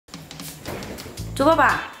猪爸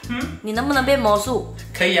爸，你能不能变魔术？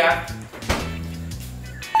可以啊。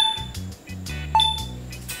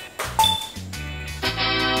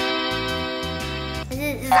这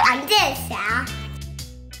是按键侠。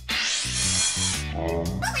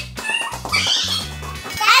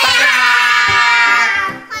大家好，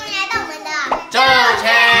欢迎来到我们的Jo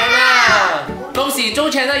Channel， 恭喜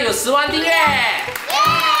Jo Channel有10万订阅。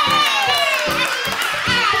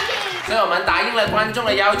所以我们答应了观众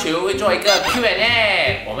的要求，会做一个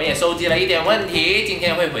Q&A， 我们也收集了一点问题，今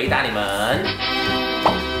天会回答你们。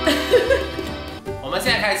我们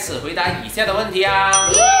现在开始回答以下的问题啊。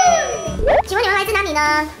请问你们来自哪里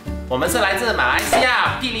呢？我们是来自马来西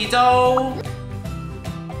亚霹雳州。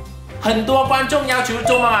很多观众要求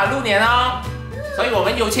Jo妈妈露脸哦，所以我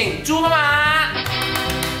们有请Jo妈妈。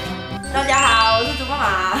大家好，我是猪妈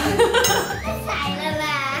妈。傻了吧？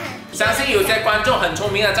相信有些观众很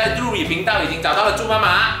聪明的，在录语频道已经找到了Jo妈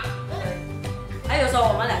妈。还有说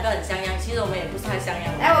我们两个很像样，其实我们也不是太像样。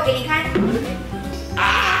来，我给你看。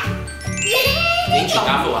啊！领取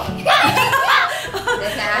答复啊！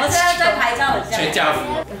我现在在拍照，很像。全家福。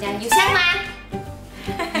有像吗？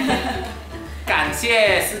感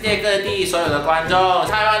谢世界各地所有的觀眾、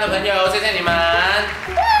台灣嘅朋友，謝謝你們。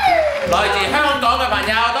來自香港嘅朋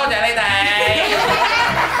友，多謝你哋。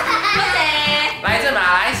多謝。來自馬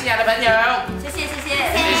來西亞嘅朋友，謝謝。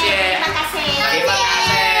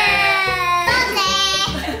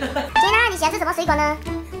Janna，你喜歡吃什麼水果呢？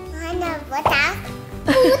我喜歡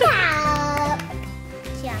葡萄、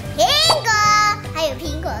喜歡蘋果，還有蘋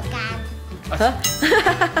果乾。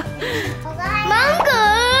芒果。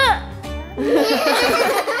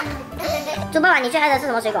猪爸爸，你最愛的是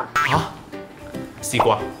什麼水果？啊，西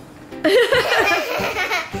瓜。請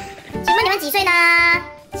問你們幾歲呢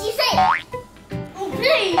？7歲。5歲。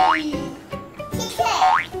7歲。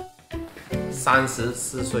34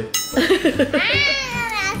歲。啊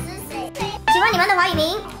，10歲。請問你們的華語名？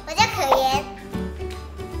我叫可言。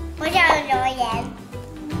我叫柔言。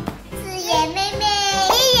是妍妹妹。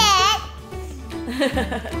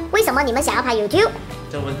為什麼你們想要拍 YouTube？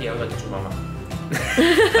 這個問題要問豬媽媽。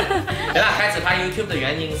對啦，開始拍 YouTube 的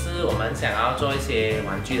原因是我們想要做一些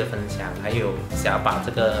玩具的分享，還有想要把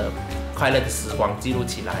這個快樂的時光記錄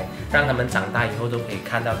起來，讓他們長大以後都可以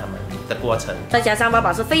看到他們的過程。再加上爸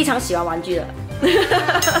爸是非常喜歡玩具的。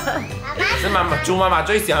是豬媽媽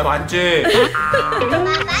最喜歡玩具。爸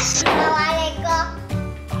爸喜歡玩那個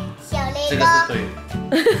小雷公。這個是對。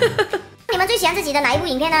你們最喜歡自己的哪一部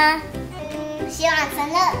影片呢？希望生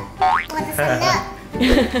日，我的生日。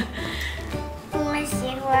我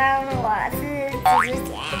喜歡我是蜘蛛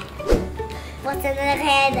俠，我生日快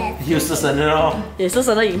樂。又是生日哦。也是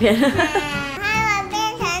生日影片。還我變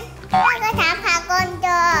成那個長髮公主。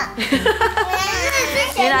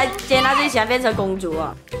原來Janna最喜歡變成公主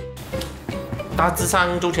啊。大致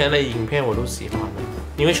上Jo Channel的影片我都喜歡的，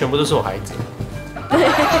因為全部都是我孩子。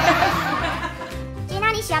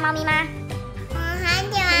Janna，你喜歡貓咪嗎？我很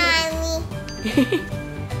喜歡貓咪。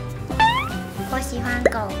我喜歡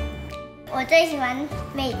狗。我最喜歡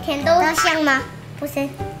每天都像嗎？不是，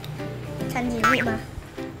長頸鹿嗎？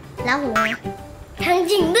老虎嗎？長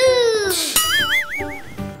頸鹿。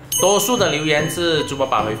多數的留言是豬爸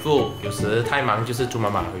爸回復，有時太忙就是豬媽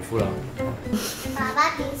媽回復了。爸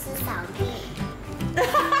爸平時少練。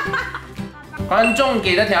觀眾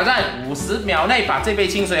給的挑戰：50秒內把這杯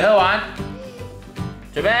清水喝完。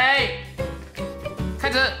準備，開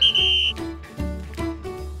始。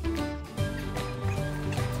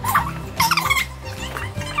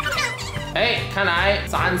哎，看來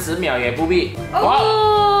30秒也不必。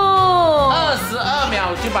哦，22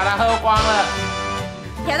秒就把它喝光了。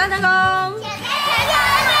挑戰成功。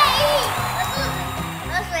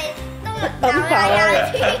喝水動了，奔跑了。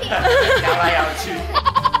搖來搖去。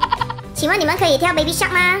請問你們可以跳 Baby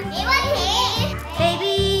Shark 嗎？沒問題。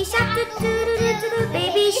Baby Shark，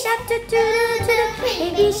 Baby Shark，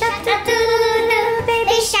 Baby Shark，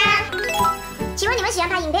 Baby Shark。請問你們喜歡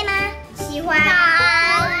拍影片嗎？喜歡。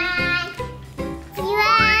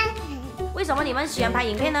為什麼你們喜歡拍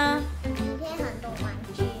影片呢？影片很多玩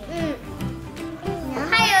具，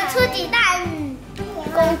還有出雞蛋、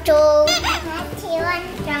公主，請問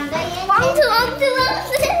長得也王子。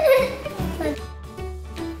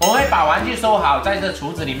我會把玩具收好在這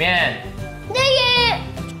櫥子裡面。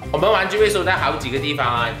我們玩具會收在好幾個地方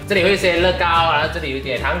啊，這裡會有一些樂高，然後這裡有一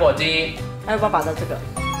點糖果機，還有爸爸的這個。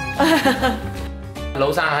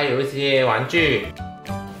樓上還有一些玩具。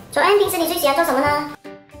Joyann，平時你最喜歡做什麼呢？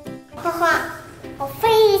畫畫，我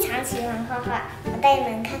非常喜歡畫畫，我帶你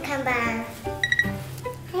們看看吧。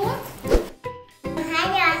還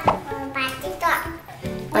有我把這個，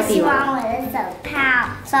我喜歡我的手套，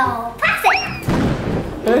手帕水。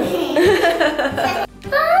我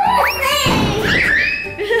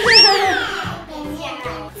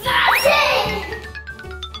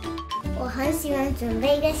很喜欢准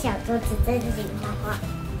备一个小桌子在这里画画，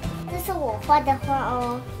这是我画的画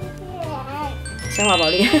哦。小马宝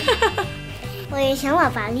莉，我有小马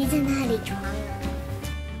宝莉在那里床啊。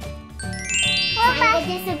下一个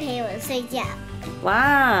就是陪我睡觉。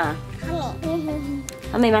哇，很美，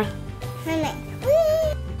很美吗？很美。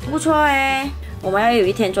不错哎，我们要有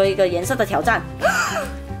一天做一个颜色的挑战。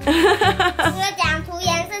这个讲涂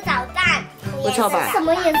颜色挑战，不错吧？什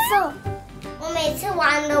么颜色？我每次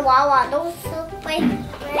玩的娃娃都是会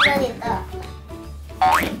这里的。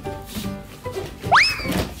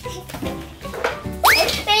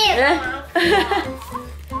没有。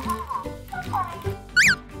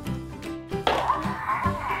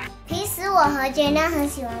平时我和Janna很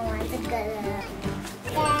喜欢玩这个的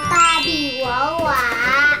芭比娃娃，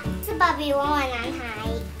是芭比娃娃男孩。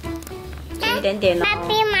一点点哦。芭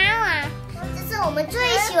比娃娃，这是我们最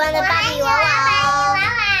喜欢的芭比娃娃哦。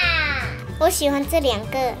我喜欢这两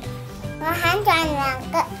个，我很喜欢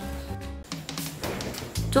两个。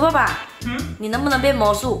猪爸爸，你能不能变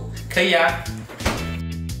魔术？可以啊。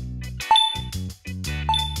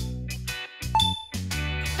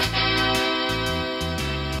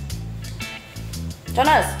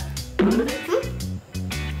Jonas，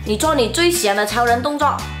你做你最喜欢的超人动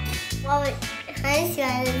作。我很喜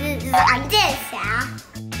欢的是闪电侠。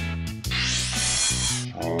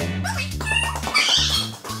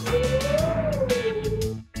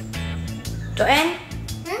Joyann，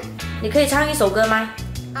你可以唱一首歌吗？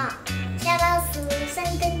啊，小老鼠上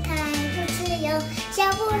灯台不自由，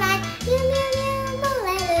下不来，喵喵喵，梦来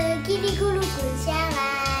了，叽里咕噜滚下来。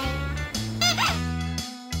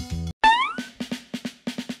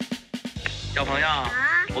小朋友，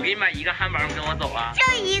我给你买1个汉堡，你跟我走啊？就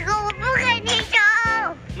1个，我不跟你走。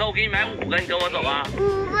那我给你买5个，你跟我走啊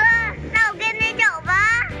？5个，那我跟你走吧。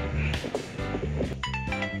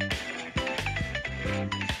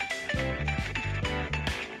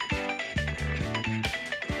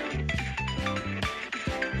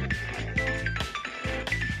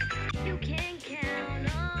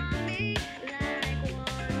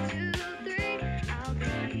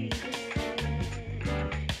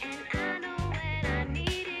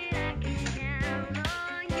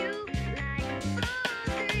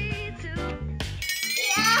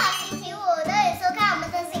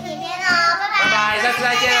下次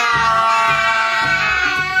再见啦。